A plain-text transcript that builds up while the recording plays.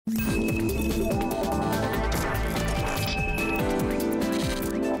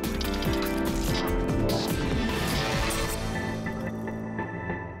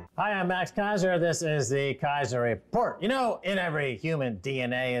Hi, I'm Max Keiser. This is the Keiser Report. You know, in every human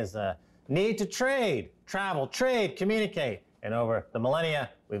DNA is a need to trade, travel, trade, communicate. And over the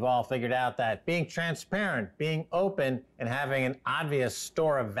millennia, we've all figured out that being transparent, being open, and having an obvious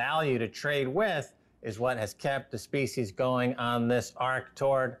store of value to trade with is what has kept the species going on this arc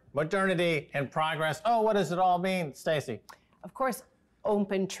toward modernity and progress. Oh, what does it all mean, Stacy? Of course,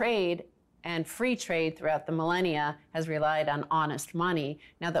 open trade and free trade throughout the millennia has relied on honest money.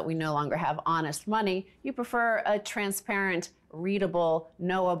 Now that we no longer have honest money, you prefer a transparent, readable,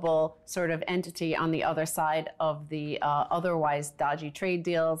 knowable sort of entity on the other side of the otherwise dodgy trade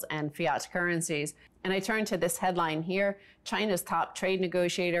deals and fiat currencies. And I turn to this headline here, China's top trade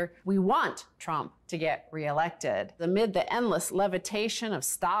negotiator, we want Trump to get reelected. Amid the endless levitation of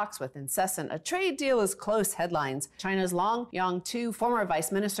stocks with incessant, a trade deal is close headlines, China's Long Yong-tu, former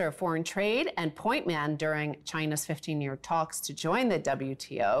vice minister of foreign trade and point man during China's 15-year talks to join the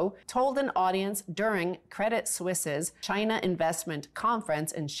WTO, told an audience during Credit Suisse's China Investment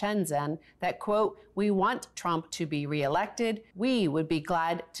Conference in Shenzhen that, quote, we want Trump to be reelected. We would be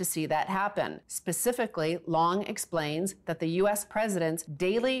glad to see that happen. Specifically, Long explains that the U.S. president's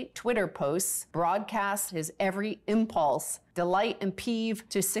daily Twitter posts broadcast his every impulse, delight and peeve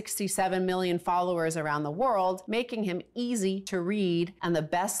to 67 million followers around the world, making him easy to read and the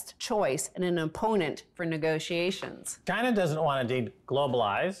best choice and an opponent for negotiations. China doesn't want to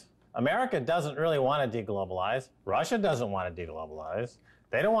deglobalize. America doesn't really want to deglobalize. Russia doesn't want to deglobalize.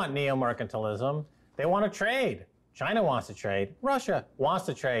 They don't want neo-mercantilism. They want to trade. China wants to trade. Russia wants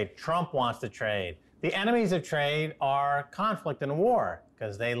to trade. Trump wants to trade. The enemies of trade are conflict and war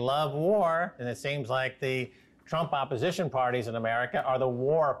because they love war, and it seems like the Trump opposition parties in America are the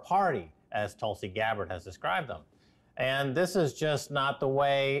war party, as Tulsi Gabbard has described them. And this is just not the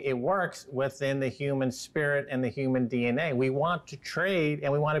way it works within the human spirit and the human DNA. We want to trade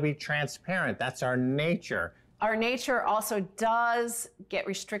and we want to be transparent. That's our nature. Our nature also does get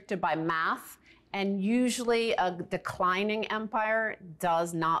restricted by math. And usually a declining empire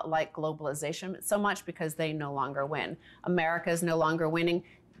does not like globalization so much because they no longer win. America is no longer winning.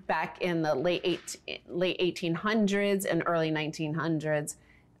 Back in the late 1800s and early 1900s,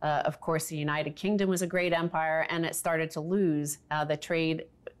 of course, the United Kingdom was a great empire and it started to lose. The trade,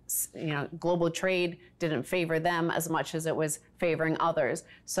 global trade didn't favor them as much as it was favoring others.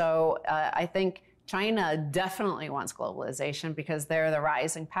 So I think China definitely wants globalization because they're the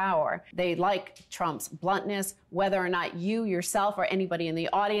rising power. They like Trump's bluntness, whether or not you yourself or anybody in the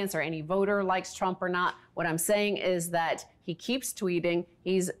audience or any voter likes Trump or not. What I'm saying is that he keeps tweeting.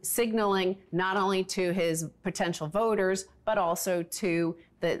 He's signaling not only to his potential voters, but also to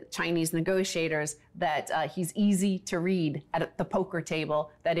the Chinese negotiators that he's easy to read at the poker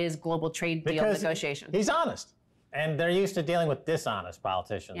table that is global trade deal negotiation. He's honest. And they're used to dealing with dishonest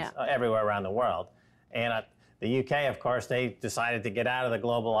politicians everywhere around the world. And the UK, of course, they decided to get out of the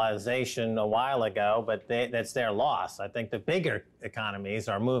globalization a while ago, but that's their loss. I think the bigger economies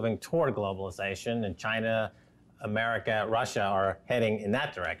are moving toward globalization, and China, America, Russia are heading in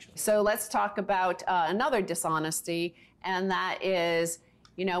that direction. So let's talk about another dishonesty, and that is,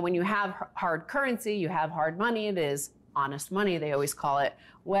 when you have hard currency, you have hard money. It is honest money, they always call it.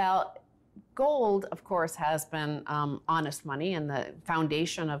 Well, gold, of course, has been honest money and the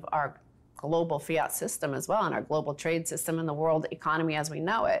foundation of our global fiat system as well, and our global trade system and the world economy as we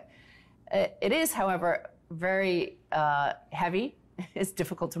know it. It is, however, very heavy. It's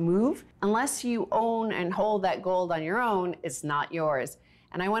difficult to move. Unless you own and hold that gold on your own, it's not yours.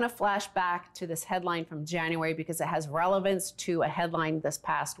 And I want to flash back to this headline from January because it has relevance to a headline this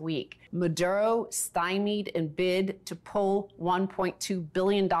past week. Maduro stymied in bid to pull $1.2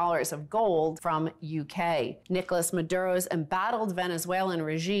 billion of gold from UK. Nicolas Maduro's embattled Venezuelan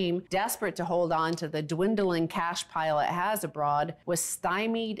regime, desperate to hold on to the dwindling cash pile it has abroad, was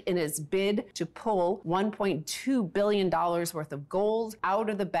stymied in its bid to pull $1.2 billion worth of gold out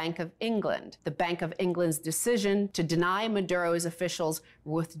of the Bank of England. The Bank of England's decision to deny Maduro's officials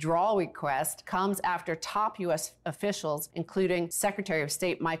withdrawal request comes after top U.S. officials, including Secretary of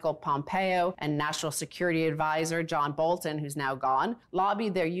State Michael Pompeo and National Security Advisor John Bolton, who's now gone,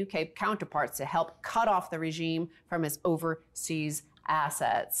 lobbied their UK counterparts to help cut off the regime from its overseas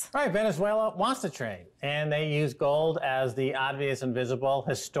assets. Right, Venezuela wants to trade, and they use gold as the obvious and visible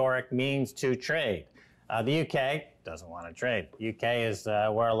historic means to trade. The UK doesn't want to trade. UK is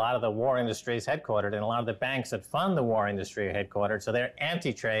where a lot of the war industry is headquartered, and a lot of the banks that fund the war industry are headquartered, so they're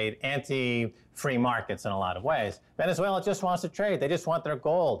anti-trade, anti-free markets in a lot of ways. Venezuela just wants to trade. They just want their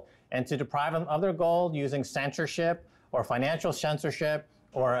gold. And to deprive them of their gold using censorship or financial censorship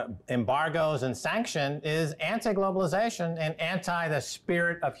or embargoes and sanction is anti-globalization and anti the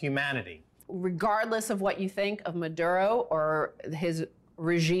spirit of humanity. Regardless of what you think of Maduro or his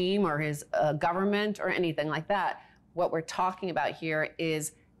regime or his government or anything like that, what we're talking about here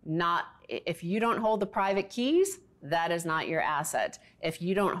is not, if you don't hold the private keys, that is not your asset. If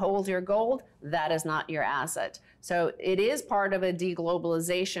you don't hold your gold, that is not your asset. So it is part of a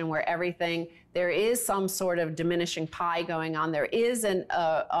deglobalization where there is some sort of diminishing pie going on. There is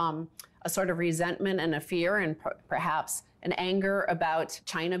a sort of resentment and a fear and perhaps an anger about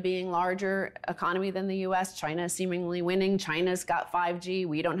China being larger economy than the US. China is seemingly winning. China's got 5G.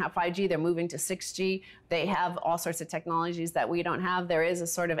 We don't have 5G. They're moving to 6G. They have all sorts of technologies that we don't have. There is a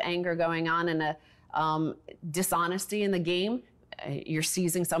sort of anger going on and a dishonesty in the game. You're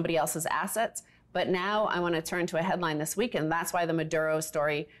seizing somebody else's assets. But now I want to turn to a headline this week, and that's why the Maduro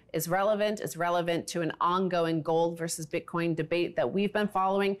story is relevant. It's relevant to an ongoing gold versus Bitcoin debate that we've been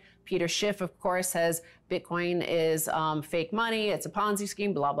following. Peter Schiff, of course, says Bitcoin is fake money. It's a Ponzi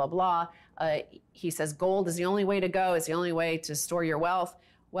scheme, blah, blah, blah. He says gold is the only way to go. It's the only way to store your wealth.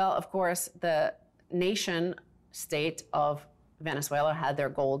 Well, of course, the nation state of Venezuela had their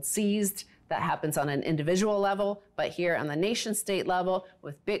gold seized. That happens on an individual level, but here on the nation state level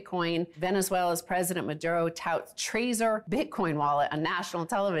with Bitcoin, Venezuela's President Maduro touts Trezor Bitcoin wallet on national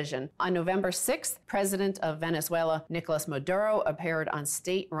television. On November 6th, President of Venezuela, Nicolas Maduro, appeared on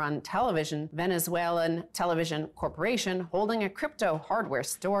state-run television, Venezuelan Television Corporation, holding a crypto hardware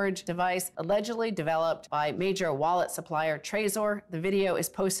storage device allegedly developed by major wallet supplier Trezor. The video is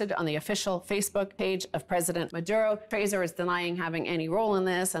posted on the official Facebook page of President Maduro. Trezor is denying having any role in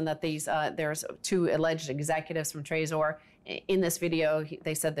this and that there's two alleged executives from Trezor. In this video,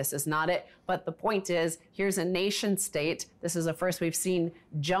 they said this is not it. But the point is, here's a nation state. This is the first we've seen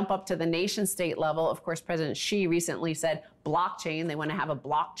jump up to the nation state level. Of course, President Xi recently said blockchain. They want to have a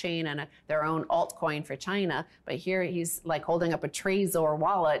blockchain and their own altcoin for China. But here he's like holding up a Trezor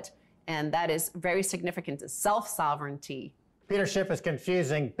wallet. And that is very significant to self-sovereignty. Peter Schiff is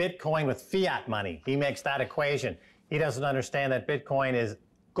confusing Bitcoin with fiat money. He makes that equation. He doesn't understand that Bitcoin is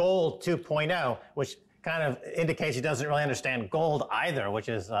gold 2.0, which kind of indicates he doesn't really understand gold either, which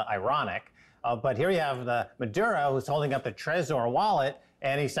is ironic. But here you have the Maduro who's holding up the Trezor wallet,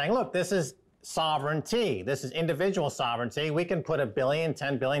 and he's saying, look, this is sovereignty. This is individual sovereignty. We can put $1 billion,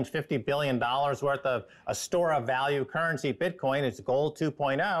 $10 billion, $50 billion worth of a store of value currency, Bitcoin. It's gold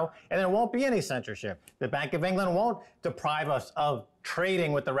 2.0, and there won't be any censorship. The Bank of England won't deprive us of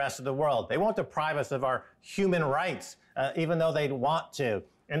trading with the rest of the world. They won't deprive us of our human rights, even though they'd want to.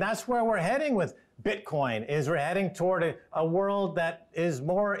 And that's where we're heading with Bitcoin, is we're heading toward a world that is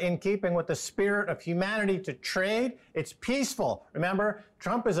more in keeping with the spirit of humanity to trade. It's peaceful. Remember,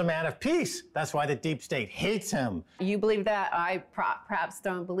 Trump is a man of peace. That's why the deep state hates him. You believe that? I perhaps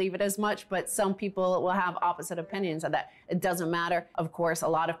don't believe it as much, but some people will have opposite opinions of that. It doesn't matter. Of course, a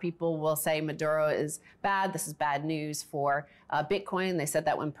lot of people will say Maduro is bad. This is bad news for Bitcoin. They said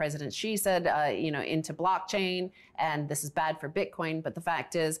that when President Xi said, into blockchain, and this is bad for Bitcoin. But the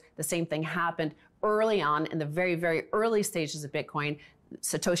fact is, the same thing happened early on in the very, very early stages of Bitcoin.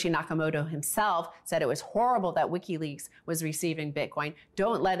 Satoshi Nakamoto himself said it was horrible that WikiLeaks was receiving Bitcoin.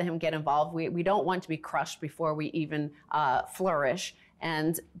 Don't let him get involved. We don't want to be crushed before we even flourish.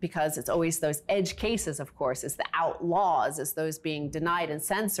 And because it's always those edge cases, of course, it's the outlaws, it's those being denied and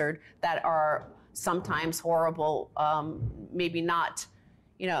censored that are sometimes horrible, maybe not.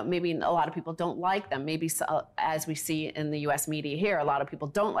 Maybe a lot of people don't like them. Maybe as we see in the US media here, a lot of people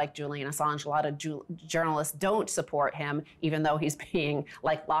don't like Julian Assange. A lot of journalists don't support him, even though he's being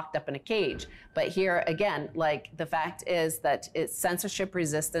locked up in a cage. But here again, the fact is that it's censorship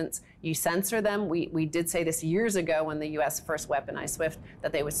resistance. You censor them. We did say this years ago when the US first weaponized SWIFT,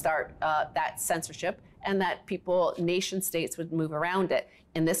 that they would start that censorship and that nation states would move around it.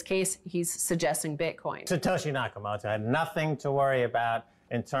 In this case, he's suggesting Bitcoin. Satoshi Nakamoto had nothing to worry about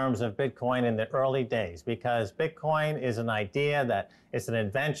in terms of Bitcoin in the early days, because Bitcoin is an idea that it's an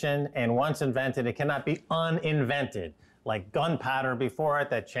invention, and once invented, it cannot be uninvented. Like gunpowder before it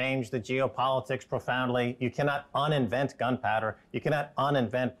that changed the geopolitics profoundly. You cannot uninvent gunpowder. You cannot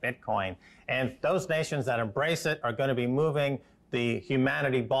uninvent Bitcoin. And those nations that embrace it are going to be moving the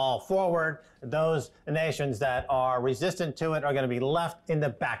humanity ball forward. Those nations that are resistant to it are going to be left in the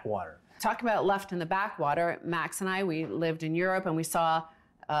backwater. Talk about left in the backwater. Max and I, we lived in Europe and we saw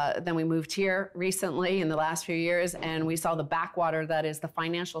then we moved here recently in the last few years, and we saw the backwater that is the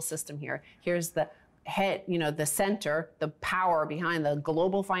financial system here. Here's the head, the center, the power behind the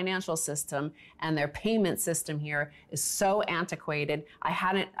global financial system and their payment system here is so antiquated. I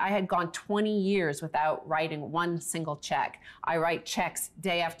had gone 20 years without writing one single check. I write checks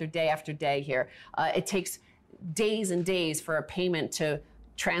day after day after day here. It takes days and days for a payment to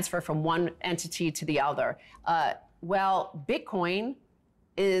transfer from one entity to the other. Well, Bitcoin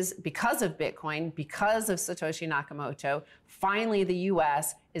is, because of Bitcoin, because of Satoshi Nakamoto, finally the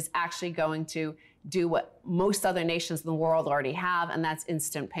US is actually going to do what most other nations in the world already have, and that's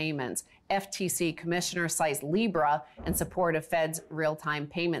instant payments. FTC commissioner cites Libra in support of Fed's real-time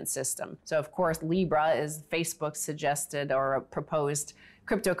payment system. So of course, Libra is Facebook's suggested or proposed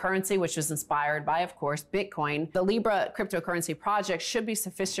cryptocurrency, which was inspired by, of course, Bitcoin. The Libra cryptocurrency project should be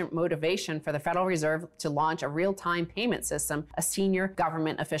sufficient motivation for the Federal Reserve to launch a real-time payment system, a senior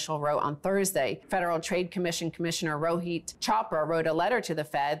government official wrote on Thursday. Federal Trade Commission Commissioner Rohit Chopra wrote a letter to the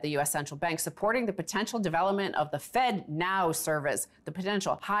Fed, the U.S. central bank, supporting the potential development of the Fed Now service, the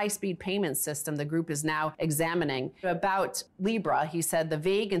potential high-speed payment system the group is now examining. About Libra, he said the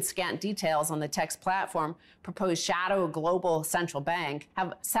vague and scant details on the text platform proposed shadow global central bank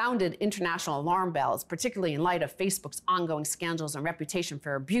have sounded international alarm bells, particularly in light of Facebook's ongoing scandals and reputation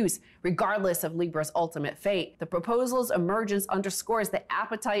for abuse, regardless of Libra's ultimate fate. The proposal's emergence underscores the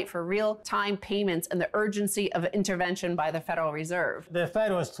appetite for real-time payments and the urgency of intervention by the Federal Reserve. The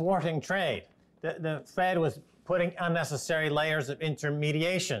Fed was thwarting trade. The Fed was putting unnecessary layers of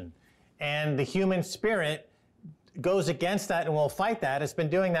intermediation, and the human spirit goes against that and will fight that. It's been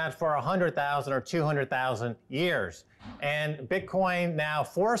doing that for 100,000 or 200,000 years. And Bitcoin now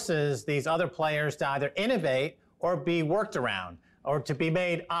forces these other players to either innovate or be worked around or to be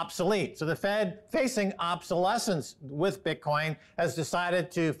made obsolete. So the Fed, facing obsolescence with Bitcoin, has decided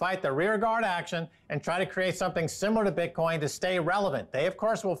to fight the rearguard action and try to create something similar to Bitcoin to stay relevant. They, of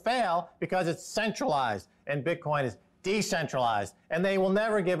course, will fail because it's centralized and Bitcoin is decentralized, and they will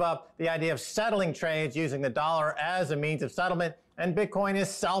never give up the idea of settling trades using the dollar as a means of settlement. And Bitcoin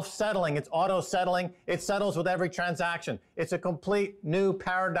is self-settling. It's auto-settling. It settles with every transaction. It's a complete new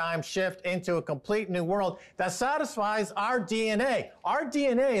paradigm shift into a complete new world that satisfies our DNA. Our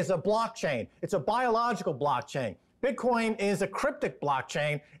DNA is a blockchain. It's a biological blockchain. Bitcoin is a cryptic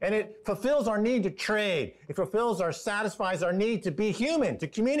blockchain, and it fulfills our need to trade. It satisfies our need to be human, to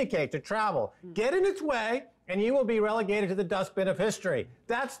communicate, to travel. Get in its way, and you will be relegated to the dustbin of history.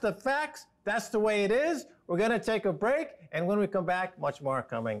 That's the facts. That's the way it is. We're going to take a break, and when we come back, much more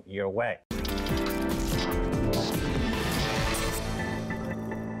coming your way.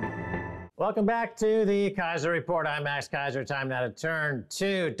 Welcome back to the Keiser Report. I'm Max Keiser. Time now to turn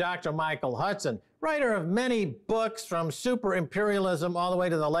to Dr. Michael Hudson, writer of many books from super imperialism all the way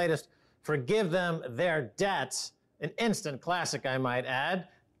to the latest, Forgive Them Their Debts, an instant classic, I might add.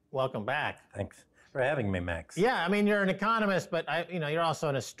 Welcome back. Thanks for having me, Max. Yeah, I mean, you're an economist, but you're also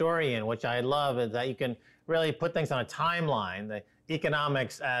an historian, which I love, is that you can really put things on a timeline. The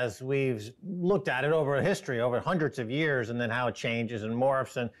economics, as we've looked at it over history, over hundreds of years, and then how it changes and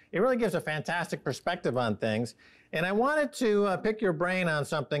morphs, and it really gives a fantastic perspective on things. And I wanted to pick your brain on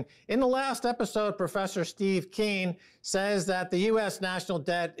something. In the last episode, Professor Steve Keen says that the U.S. national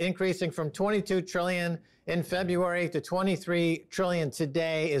debt increasing from $22 trillion in February to $23 trillion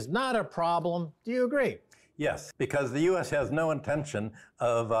today is not a problem. Do you agree? Yes, because the U.S. has no intention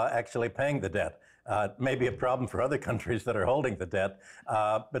of actually paying the debt. It may be a problem for other countries that are holding the debt,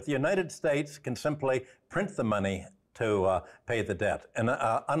 but the United States can simply print the money to pay the debt. And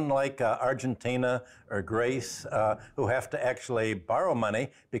unlike Argentina or Greece, who have to actually borrow money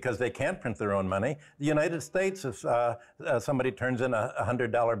because they can't print their own money, the United States, if somebody turns in a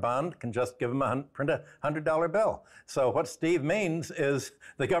 $100 bond, can just give them print a $100 bill. So what Steve means is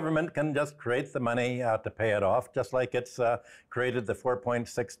the government can just create the money to pay it off, just like it's created the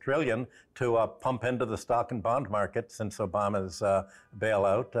 $4.6 trillion to pump into the stock and bond market since Obama's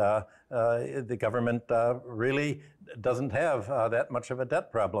bailout. The government really doesn't have that much of a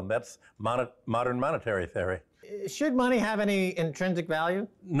debt problem. That's modern monetary theory. Should money have any intrinsic value?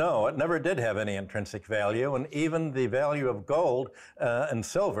 No, it never did have any intrinsic value, and even the value of gold and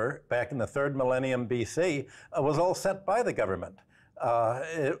silver back in the 3rd millennium BC was all set by the government.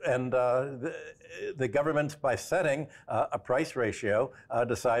 The governments, by setting a price ratio,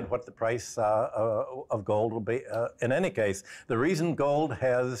 decide what the price of gold will be. In any case, the reason gold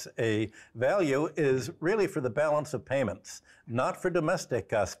has a value is really for the balance of payments, not for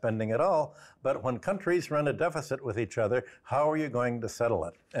domestic spending at all. But when countries run a deficit with each other, how are you going to settle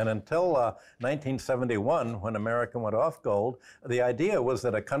it? And until 1971, when America went off gold, the idea was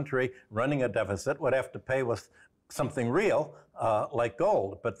that a country running a deficit would have to pay with something real like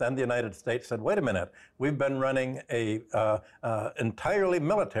gold. But then the United States said, wait a minute, we've been running a entirely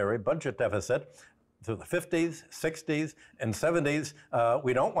military budget deficit through the 50s, 60s, and 70s.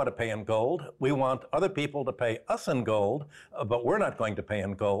 We don't want to pay in gold. We want other people to pay us in gold, but we're not going to pay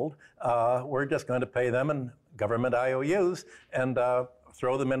in gold. We're just going to pay them in government IOUs and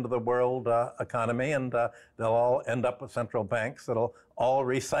throw them into the world economy, and they'll all end up with central banks that'll all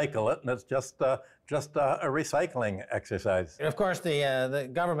recycle it, and it's just a recycling exercise. And of course, the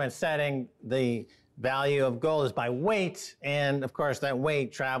government setting the value of gold is by weight, and of course that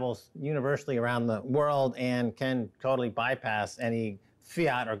weight travels universally around the world and can totally bypass any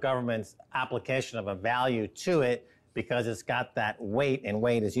fiat or government's application of a value to it because it's got that weight, and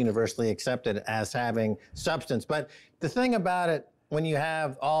weight is universally accepted as having substance. But the thing about it, when you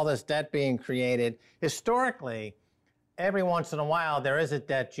have all this debt being created, historically, every once in a while there is a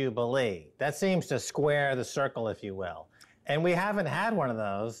debt jubilee. That seems to square the circle, if you will. And we haven't had one of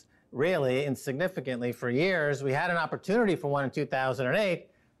those really insignificantly for years. We had an opportunity for one in 2008,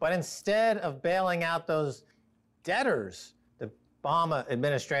 but instead of bailing out those debtors, the Obama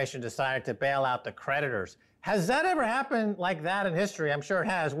administration decided to bail out the creditors. Has that ever happened like that in history? I'm sure it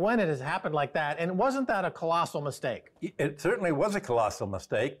has. When it has happened like that, and wasn't that a colossal mistake? It certainly was a colossal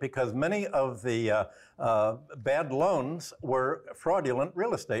mistake because many of the bad loans were fraudulent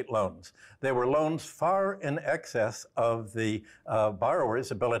real estate loans. They were loans far in excess of the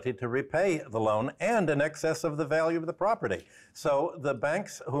borrower's ability to repay the loan and in excess of the value of the property. So the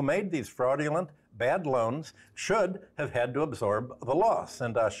banks who made these fraudulent bad loans should have had to absorb the loss.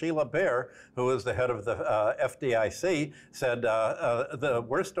 And Sheila Bair, who is the head of the FDIC, said the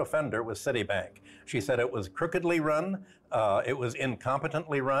worst offender was Citibank. She said it was crookedly run, it was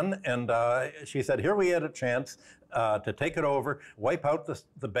incompetently run, and she said here we had a chance to take it over, wipe out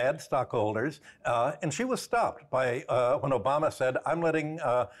the bad stockholders, and she was stopped by when Obama said, I'm letting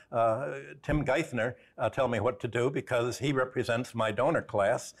Tim Geithner tell me what to do because he represents my donor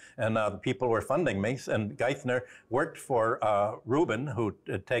class, and the people who are funding me. And Geithner worked for Rubin, who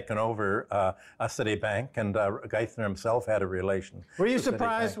had taken over Citibank, and Geithner himself had a relation. Were you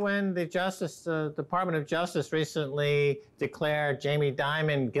surprised when the Department of Justice recently declared Jamie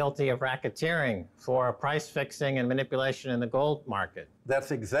Dimon guilty of racketeering for price fixing and manipulation in the gold market?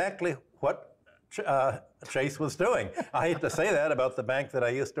 That's exactly what Chase was doing. I hate to say that about the bank that I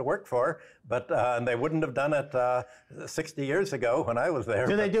used to work for, but and they wouldn't have done it 60 years ago when I was there.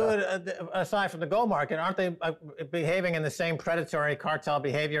 Do they do it, aside from the gold market, aren't they behaving in the same predatory cartel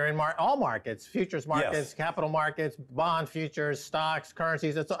behavior in all markets, futures markets, yes, capital markets, bond futures, stocks,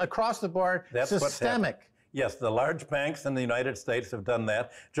 currencies? It's across the board. That's systemic. Yes, the large banks in the United States have done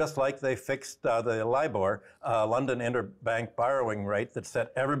that, just like they fixed the LIBOR, London Interbank Borrowing Rate, that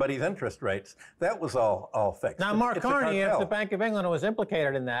set everybody's interest rates. That was all fixed. Now, Mark Carney, if the Bank of England was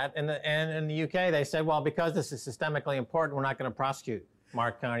implicated in that, and in the UK, they said, well, because this is systemically important, we're not going to prosecute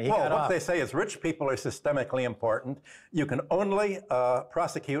Mark Carney. Well, what they say is rich people are systemically important. You can only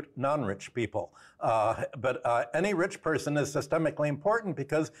prosecute non-rich people. But any rich person is systemically important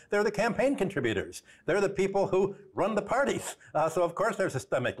because they're the campaign contributors. They're the people who run the parties. So, of course, they're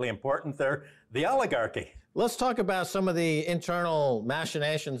systemically important. They're the oligarchy. Let's talk about some of the internal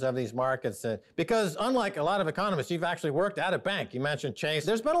machinations of these markets. Because unlike a lot of economists, you've actually worked at a bank. You mentioned Chase.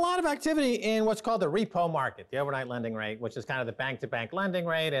 There's been a lot of activity in what's called the repo market, the overnight lending rate, which is kind of the bank-to-bank lending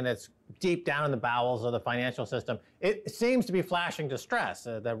rate, and it's deep down in the bowels of the financial system. It seems to be flashing distress.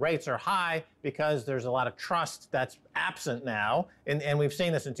 The rates are high because there's a lot of trust that's absent now. And we've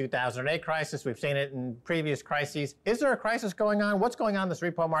seen this in 2008 crisis. We've seen it in previous crises. Is there a crisis going on? What's going on in this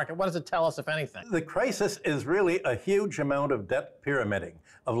repo market? What does it tell us, if anything? The crisis is really a huge amount of debt pyramiding,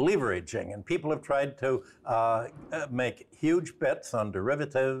 of leveraging. And people have tried to make huge bets on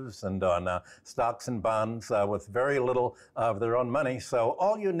derivatives and on stocks and bonds with very little of their own money. So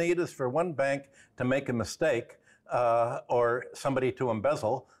all you need is for one bank to make a mistake or somebody to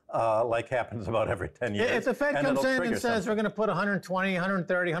embezzle, like happens about every 10 years. If the Fed comes in and says we're going to put 120,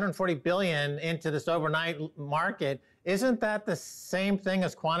 130, 140 billion into this overnight market, isn't that the same thing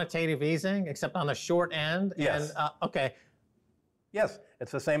as quantitative easing, except on the short end? Yes. And, okay. Yes,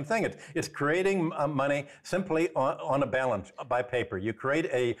 it's the same thing. It's creating money simply on a balance by paper. You create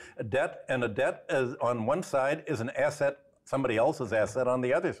a debt, and a debt is, on one side is an asset somebody else's asset on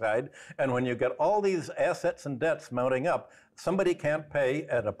the other side. And when you get all these assets and debts mounting up, somebody can't pay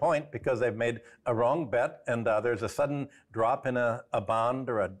at a point because they've made a wrong bet, and there's a sudden drop in a bond,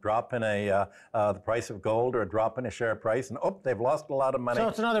 or a drop in the price of gold, or a drop in a share price, and they've lost a lot of money. So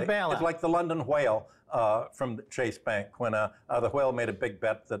it's another bailout. It's like the London whale from the Chase Bank, when the whale made a big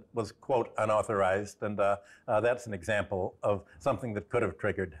bet that was, quote, unauthorized, and that's an example of something that could have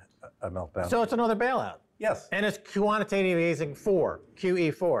triggered a meltdown. So it's another bailout. Yes. And it's quantitative easing 4,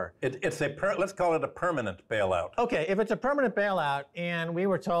 QE4. Let's call it a permanent bailout. Okay, if it's a permanent bailout, and we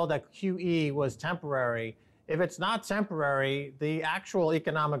were told that QE was temporary, if it's not temporary, the actual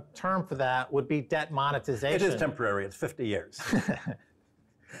economic term for that would be debt monetization. It is temporary. It's 50 years.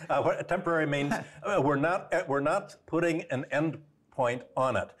 What temporary means, we're not putting an end point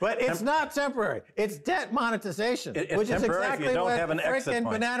on it. But it's not temporary. It's debt monetization, which is exactly what freaking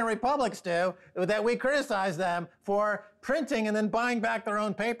banana republics do, that we criticize them for printing and then buying back their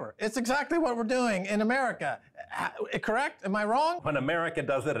own paper. It's exactly what we're doing in America. Correct? Am I wrong? When America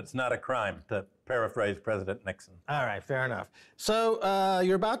does it, it's not a crime, to paraphrase President Nixon. All right, fair enough. So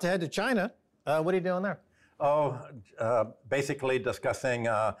you're about to head to China. What are you doing there? Basically discussing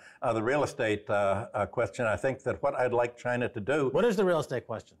the real estate question. I think that what I'd like China to do... What is the real estate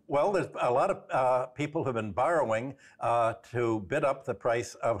question? Well, there's a lot of people who've been borrowing to bid up the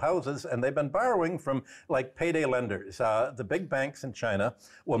price of houses, and they've been borrowing from, like, payday lenders. The big banks in China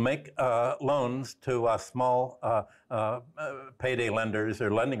will make loans to small payday lenders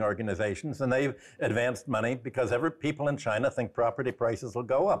or lending organizations, and they've advanced money because people in China think property prices will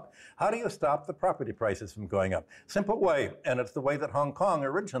go up. How do you stop the property prices from going up? Simple way, and it's the way that Hong Kong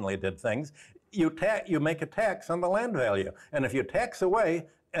originally did things. You make a tax on the land value, and if you tax away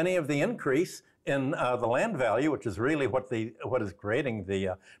any of the increase in the land value, which is really what is creating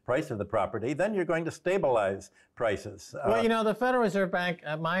the price of the property, then you're going to stabilize prices. Well, you know, the Federal Reserve Bank,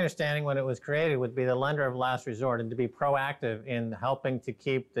 my understanding when it was created, would be the lender of last resort and to be proactive in helping to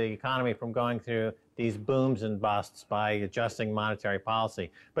keep the economy from going through these booms and busts by adjusting monetary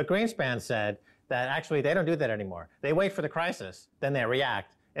policy. But Greenspan said that actually they don't do that anymore. They wait for the crisis, then they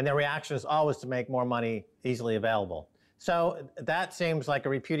react, and their reaction is always to make more money easily available. So that seems like a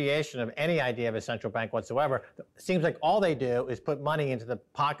repudiation of any idea of a central bank whatsoever. It seems like all they do is put money into the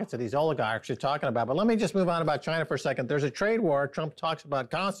pockets of these oligarchs you're talking about. But let me just move on about China for a second. There's a trade war Trump talks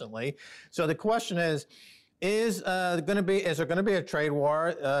about constantly. So the question is there going to be a trade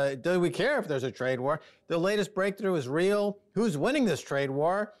war? Do we care if there's a trade war? The latest breakthrough is real. Who's winning this trade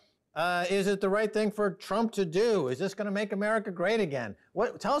war? Is it the right thing for Trump to do? Is this going to make America great again?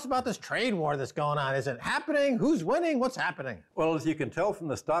 Tell us about this trade war that's going on. Is it happening? Who's winning? What's happening? Well, as you can tell from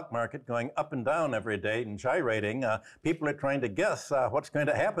the stock market going up and down every day and gyrating, people are trying to guess what's going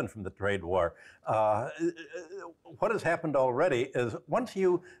to happen from the trade war. What has happened already is once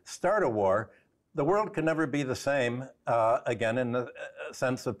you start a war, the world can never be the same again, in the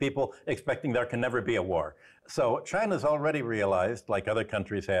sense of people expecting there can never be a war. So China's already realized, like other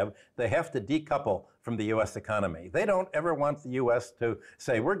countries have, they have to decouple from the U.S. economy. They don't ever want the U.S. to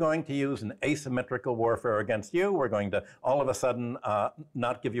say, we're going to use an asymmetrical warfare against you. We're going to all of a sudden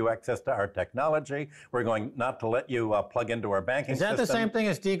not give you access to our technology. We're going not to let you plug into our banking system. Is that the same thing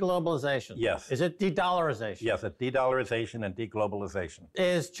as deglobalization? Yes. Is it de-dollarization? Yes, it's de-dollarization and deglobalization.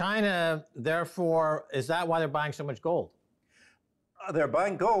 Is China, therefore, is that why they're buying so much gold? They're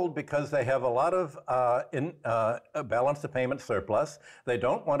buying gold because they have a lot of balance to payment surplus. They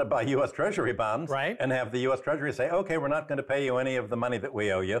don't want to buy U.S. Treasury bonds and have the U.S. Treasury say, okay, we're not going to pay you any of the money that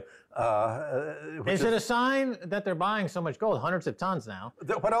we owe you. Is it a sign that they're buying so much gold, hundreds of tons now?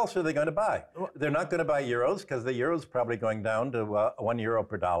 What else are they going to buy? They're not going to buy euros because the euro's probably going down to €1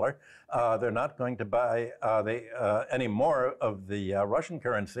 per dollar. They're not going to buy any more of the Russian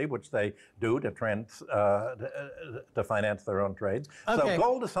currency, which they do to finance their own trades. Okay. So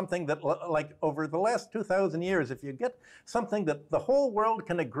gold is something that, like over the last 2,000 years, if you get something that the whole world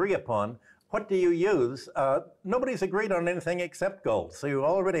can agree upon, what do you use? Nobody's agreed on anything except gold. So you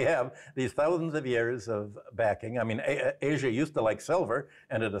already have these thousands of years of backing. I mean, Asia used to like silver,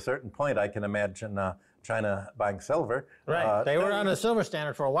 and at a certain point, I can imagine China buying silver. Right. They were on a silver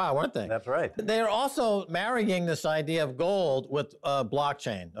standard for a while, weren't they? That's right. They're also marrying this idea of gold with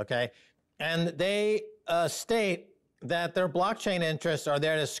blockchain, okay? And they state that their blockchain interests are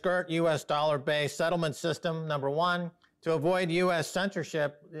there to skirt U.S. dollar-based settlement system, number one, to avoid U.S.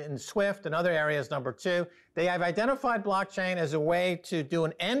 censorship in SWIFT and other areas, number two. They have identified blockchain as a way to do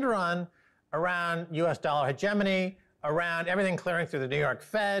an end run around U.S. dollar hegemony, around everything clearing through the New York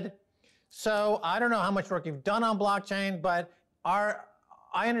Fed. So I don't know how much work you've done on blockchain, but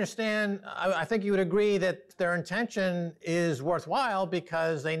I understand, I think you would agree that their intention is worthwhile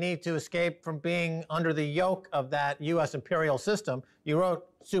because they need to escape from being under the yoke of that U.S. imperial system. You wrote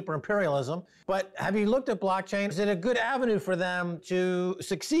super imperialism, but have you looked at blockchain? Is it a good avenue for them to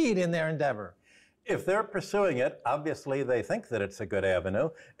succeed in their endeavor? If they're pursuing it, obviously they think that it's a good avenue,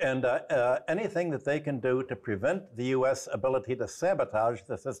 and anything that they can do to prevent the U.S. ability to sabotage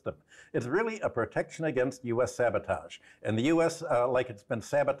the system. It's really a protection against U.S. sabotage. And the U.S., like it's been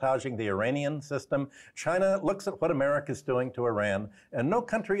sabotaging the Iranian system, China looks at what America's doing to Iran, and no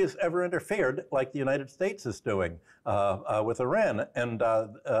country has ever interfered like the United States is doing with Iran. And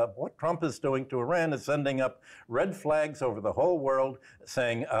what Trump is doing to Iran is sending up red flags over the whole world,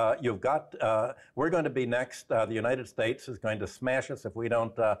 saying, we're going to be next. The United States is going to smash us if we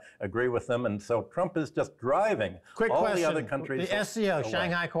don't agree with them. And so Trump is just driving the other countries. The SCO, away.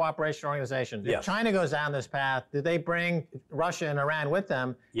 Shanghai Cooperation Organization. Yes. If China goes down this path, do they bring Russia and Iran with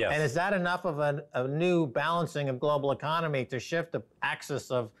them? Yes. And is that enough of a new balancing of global economy to shift the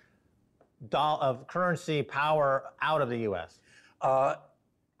axis of currency power out of the U.S.?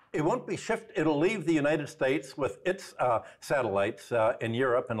 It won't be shifted. It'll leave the United States with its satellites in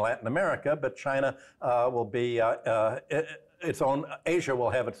Europe and Latin America, but China will be its own. Asia will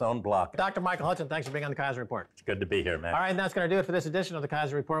have its own block. Dr. Michael Hudson, thanks for being on the Keiser Report. It's good to be here, Max. All right, and that's going to do it for this edition of the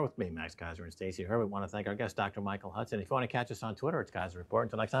Keiser Report with me, Max Keiser, and Stacy Herbert. We want to thank our guest, Dr. Michael Hudson. If you want to catch us on Twitter, it's Keiser Report.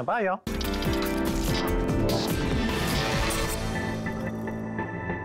 Until next time, bye, y'all.